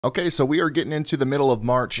Okay, so we are getting into the middle of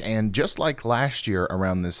March, and just like last year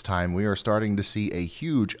around this time, we are starting to see a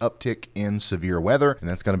huge uptick in severe weather, and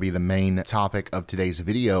that's going to be the main topic of today's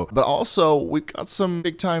video. But also, we've got some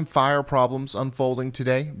big-time fire problems unfolding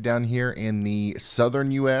today down here in the southern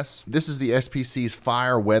U.S. This is the SPC's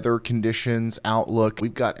fire weather conditions outlook.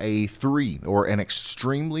 We've got a 3, or an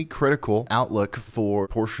extremely critical outlook for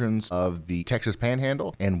portions of the Texas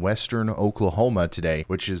Panhandle and western Oklahoma today,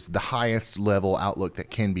 which is the highest level outlook that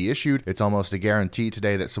can be issued. It's almost a guarantee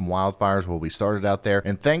today that some wildfires will be started out there.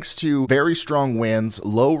 And thanks to very strong winds,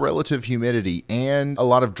 low relative humidity, and a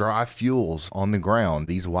lot of dry fuels on the ground,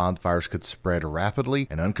 these wildfires could spread rapidly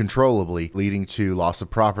and uncontrollably, leading to loss of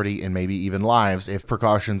property and maybe even lives if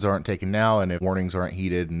precautions aren't taken now and if warnings aren't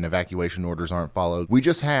heeded and evacuation orders aren't followed. We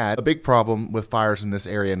just had a big problem with fires in this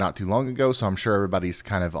area not too long ago, so I'm sure everybody's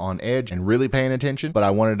kind of on edge and really paying attention, but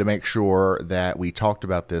I wanted to make sure that we talked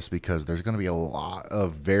about this because there's going to be a lot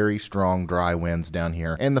of very strong dry winds down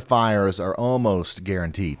here, and the fires are almost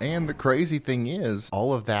guaranteed. And the crazy thing is,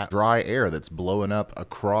 all of that dry air that's blowing up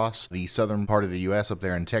across the southern part of the U.S. up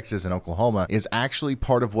there in Texas and Oklahoma is actually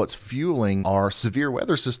part of what's fueling our severe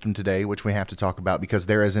weather system today, which we have to talk about because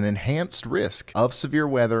there is an enhanced risk of severe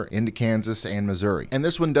weather into Kansas and Missouri. And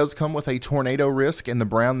this one does come with a tornado risk. In the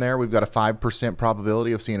brown there, we've got a 5%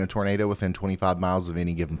 probability of seeing a tornado within 25 miles of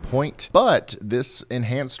any given point. But this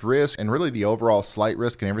enhanced risk and really the overall slight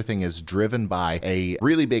risk and everything is driven by a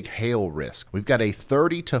really big hail risk. We've got a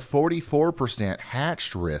 30 to 44%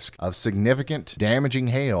 hatched risk of significant damaging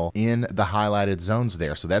hail in the highlighted zones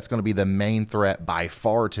there. So that's going to be the main threat by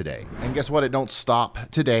far today. And guess what? It don't stop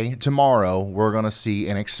today. Tomorrow, we're going to see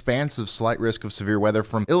an expansive slight risk of severe weather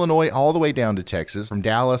from Illinois all the way down to Texas, from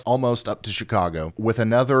Dallas almost up to Chicago, with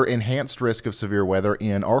another enhanced risk of severe weather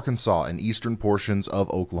in Arkansas and eastern portions of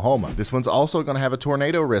Oklahoma. This one's also going to have a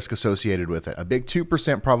tornado risk associated with it. A big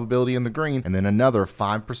 2% probability in the green, and then another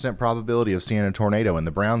 5% probability of seeing a tornado in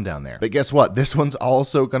the brown down there. But guess what? This one's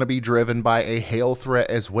also going to be driven by a hail threat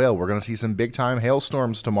as well. We're going to see some big time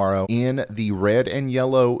hailstorms tomorrow in the red and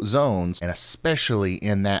yellow zones, and especially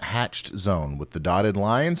in that hatched zone with the dotted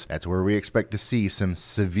lines. That's where we expect to see some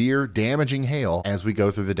severe damaging hail as we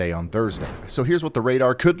go through the day on Thursday. So here's what the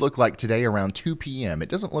radar could look like today around 2 p.m. It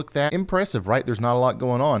doesn't look that impressive, right? There's not a lot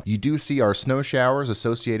going on. You do see our snow showers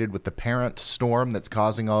associated with the parent storm that's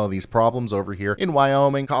causing all of these problems over here in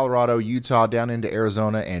Wyoming, Colorado, Utah, down into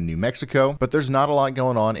Arizona and New Mexico. But there's not a lot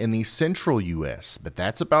going on in the central U.S. But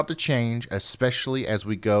that's about to change, especially as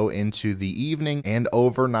we go into the evening and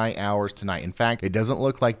overnight hours tonight. In fact, it doesn't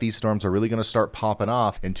look like these storms are really going to start popping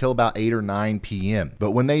off until about 8 or 9 p.m.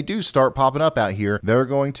 But when they do start popping up out here, they're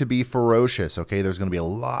going to be ferocious, okay? There's going to be a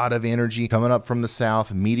lot of energy coming up from the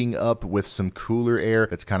south, meeting up with some cooler air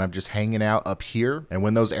that's kind of just hanging out up here. And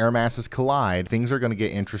when those air masses collide, things are going to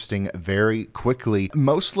get interesting very quickly,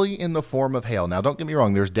 mostly in the form of hail. Now, don't get me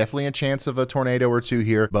wrong, there's definitely a chance of a tornado or two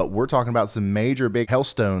here, but we're talking about some major big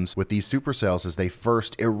hailstones with these supercells as they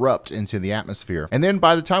first erupt into the atmosphere. And then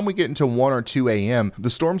by the time we get into 1 or 2 a.m., the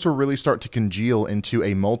storms will really start to congeal into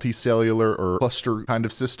a multicellular or cluster kind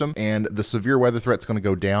of system, and the severe weather threat's going to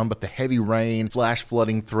go down, but the heavy rain, flash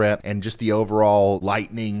flooding threat, and just the overall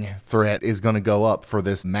lightning threat is going to go up for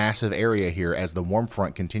this massive area here as the warm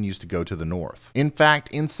front continues to go to the north. In fact,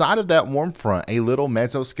 inside of that warm front, a little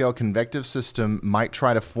mesoscale convective system might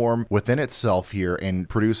try to form within itself here and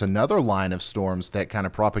produce another line of storms that kind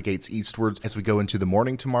of propagates eastwards. As we go into the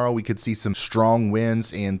morning tomorrow, we could see some strong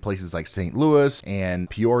winds in places like St. Louis and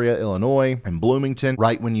Peoria, Illinois, and Bloomington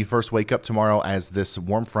right when you first wake up tomorrow, as this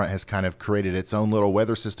warm front has kind of created its own little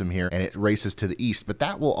weather system here and it races to the east. But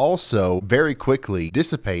that will also very quickly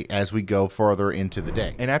dissipate as we go farther into the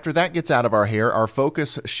day. And after that gets out of our hair, our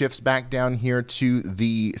focus shifts back down here to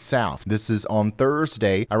the south. This is on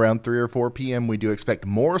Thursday around 3 or 4 p.m. We do expect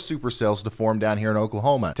more supercells to form down here in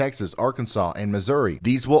Oklahoma, Texas, Arkansas, and Missouri.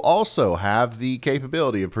 These will also have the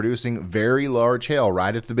capability of producing very large hail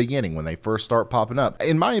right at the beginning when they first start popping up.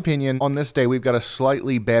 In my opinion, on this day, we've got a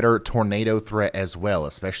slightly better tornado threat as well,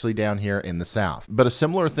 especially down here in the south. But a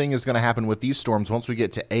similar thing is going to happen with these storms. Once we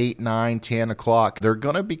get to 8, 9, 10 o'clock, they're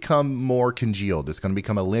going to become more congealed. It's going to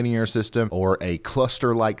become a linear system or a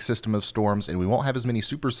cluster-like system of storms, and we won't have as many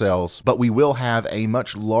supercells, but we will have a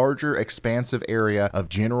much larger, expansive area of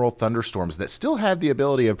general thunderstorms that still have the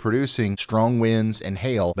ability of producing strong winds and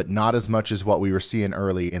hail, but not as much as what we were seeing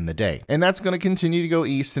early in the day. And that's going to continue to go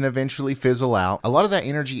east and eventually fizzle out. A lot of that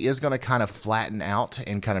energy is going to kind of flatten out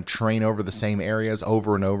and kind of train over the same areas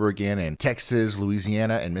over and over again in Texas,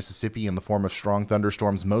 Louisiana, and Mississippi in the form of strong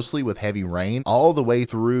thunderstorms, mostly with heavy rain, all the way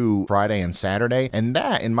through Friday and Saturday. And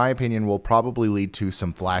that, in my opinion, will probably lead to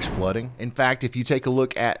some flash flooding. In fact, fact, if you take a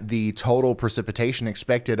look at the total precipitation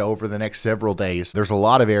expected over the next several days, there's a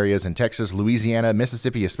lot of areas in Texas, Louisiana,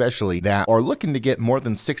 Mississippi especially, that are looking to get more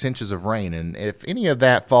than 6 inches of rain. And if any of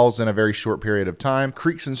that falls in a very short period of time,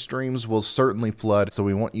 creeks and streams will certainly flood. So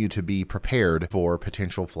we want you to be prepared for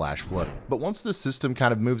potential flash flooding. But once the system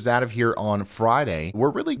kind of moves out of here on Friday, we're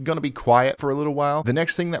really going to be quiet for a little while. The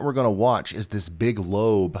next thing that we're going to watch is this big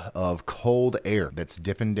lobe of cold air that's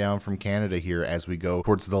dipping down from Canada here as we go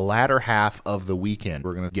towards the latter half of the weekend.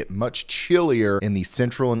 We're going to get much chillier in the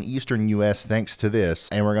central and eastern U.S. thanks to this,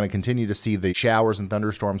 and we're going to continue to see the showers and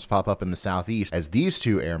thunderstorms pop up in the southeast as these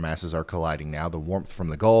two air masses are colliding now, the warmth from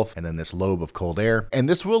the Gulf and then this lobe of cold air. And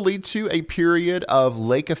this will lead to a period of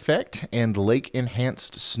lake effect and lake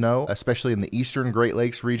enhanced snow, especially in the eastern Great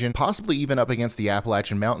Lakes region, possibly even up against the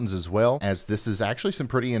Appalachian Mountains as well, as this is actually some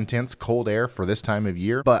pretty intense cold air for this time of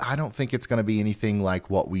year. But I don't think it's going to be anything like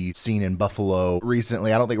what we've seen in Buffalo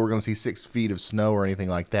recently. I don't think we're going to see 6 feet of snow or anything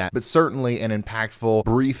like that, but certainly an impactful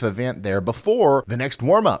brief event there before the next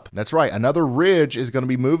warm up. That's right. Another ridge is going to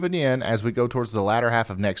be moving in as we go towards the latter half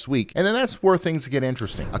of next week. And then that's where things get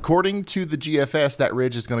interesting. According to the GFS, that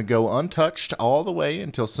ridge is going to go untouched all the way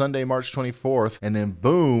until Sunday, March 24th. And then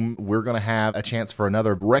boom, we're going to have a chance for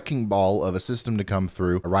another wrecking ball of a system to come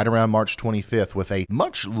through right around March 25th with a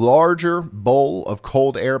much larger bowl of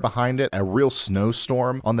cold air behind it, a real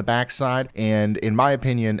snowstorm on the backside, and in my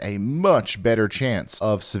opinion, a much better chance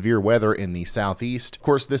of severe weather in the southeast. Of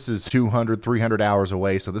course, this is 200, 300 hours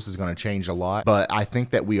away, so this is going to change a lot, but I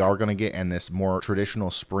think that we are going to get in this more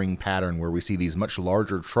traditional spring pattern where we see these much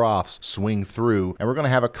larger troughs swing through, and we're going to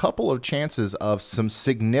have a couple of chances of some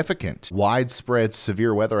significant widespread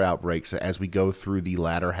severe weather outbreaks as we go through the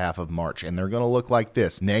latter half of March, and they're going to look like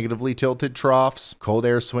this: negatively tilted troughs, cold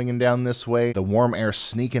air swinging down this way, the warm air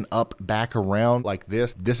sneaking up back around like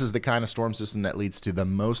this. This is the kind of storm system that leads to the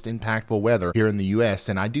most impactful weather here in the U.S.,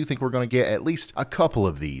 and I do think we're going to get at least a couple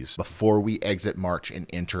of these before we exit March and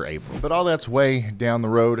enter April. But all that's way down the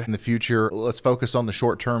road in the future. Let's focus on the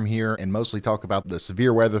short term here and mostly talk about the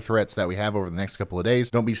severe weather threats that we have over the next couple of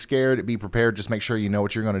days. Don't be scared, be prepared. Just make sure you know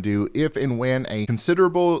what you're going to do if and when a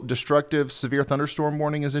considerable destructive severe thunderstorm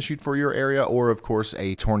warning is issued for your area, or of course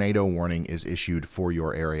a tornado warning is issued for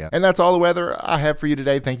your area. And that's all the weather I have for you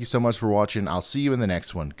today. Thank you so much for watching. I'll see you in the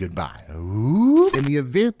next one. Goodbye. Ooh. In the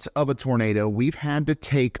event of a tornado, we've had to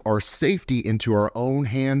take our safety into our own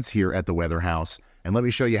hands here at the Weather House. And let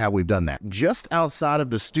me show you how we've done that. Just outside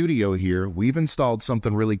of the studio here, we've installed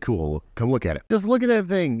something really cool. Come look at it. Just look at that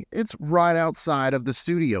thing. It's right outside of the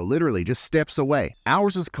studio, literally just steps away.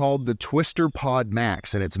 Ours is called the Twister Pod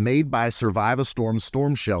Max, and it's made by Survive-A-Storm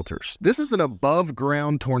Storm Shelters. This is an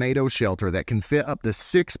above-ground tornado shelter that can fit up to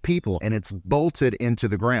 6 people, and it's bolted into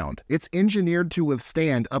the ground. It's engineered to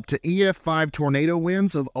withstand up to EF5 tornado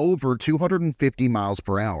winds of over 250 miles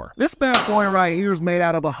per hour. This bad boy right here is made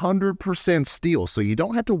out of 100% steel, so you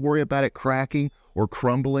don't have to worry about it cracking or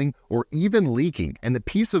crumbling or even leaking. And the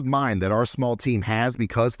peace of mind that our small team has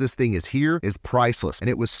because this thing is here is priceless. And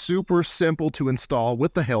it was super simple to install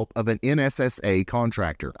with the help of an NSSA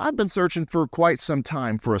contractor. I've been searching for quite some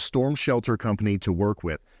time for a storm shelter company to work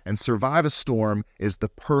with, and Survive-A-Storm is the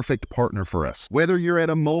perfect partner for us. Whether you're at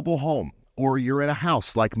a mobile home, or you're in a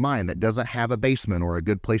house like mine that doesn't have a basement or a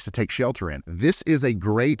good place to take shelter in, this is a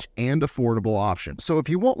great and affordable option. So if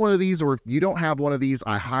you want one of these, or if you don't have one of these,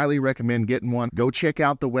 I highly recommend getting one. Go check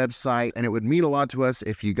out the website, and it would mean a lot to us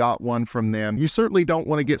if you got one from them. You certainly don't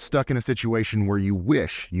want to get stuck in a situation where you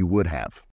wish you would have.